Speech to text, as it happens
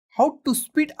How to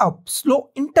speed up slow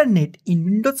internet in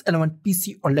Windows 11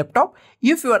 PC or laptop.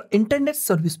 If your internet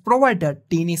service provider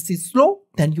DNS is slow,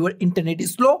 then your internet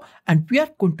is slow, and we are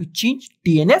going to change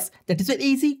DNS. That is very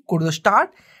easy. Go to the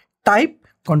start, type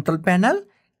control panel,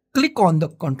 click on the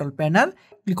control panel,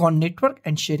 click on network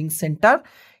and sharing center.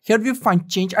 Here we find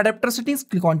change adapter settings.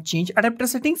 Click on change adapter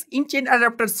settings. In change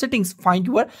adapter settings, find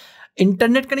your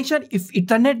internet connection. If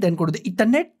Ethernet, then go to the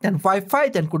Ethernet, then Wi-Fi,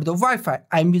 then go to the Wi-Fi.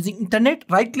 I'm using internet.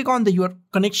 Right click on your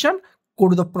connection, go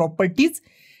to the properties.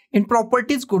 In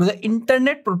properties, go to the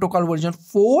internet protocol version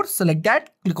 4, select that,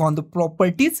 click on the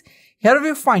properties. Here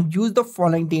we find use the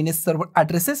following DNS server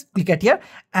addresses. Click at here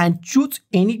and choose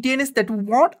any DNS that you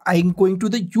want. I am going to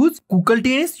the use Google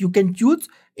DNS. You can use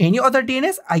any other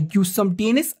DNS. I use some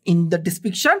DNS in the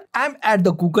description. I'm at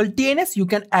the Google DNS. You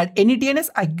can add any DNS.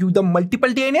 I give the multiple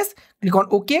DNS. Click on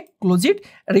OK, close it,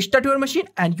 restart your machine,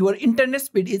 and your internet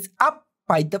speed is up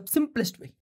by the simplest way.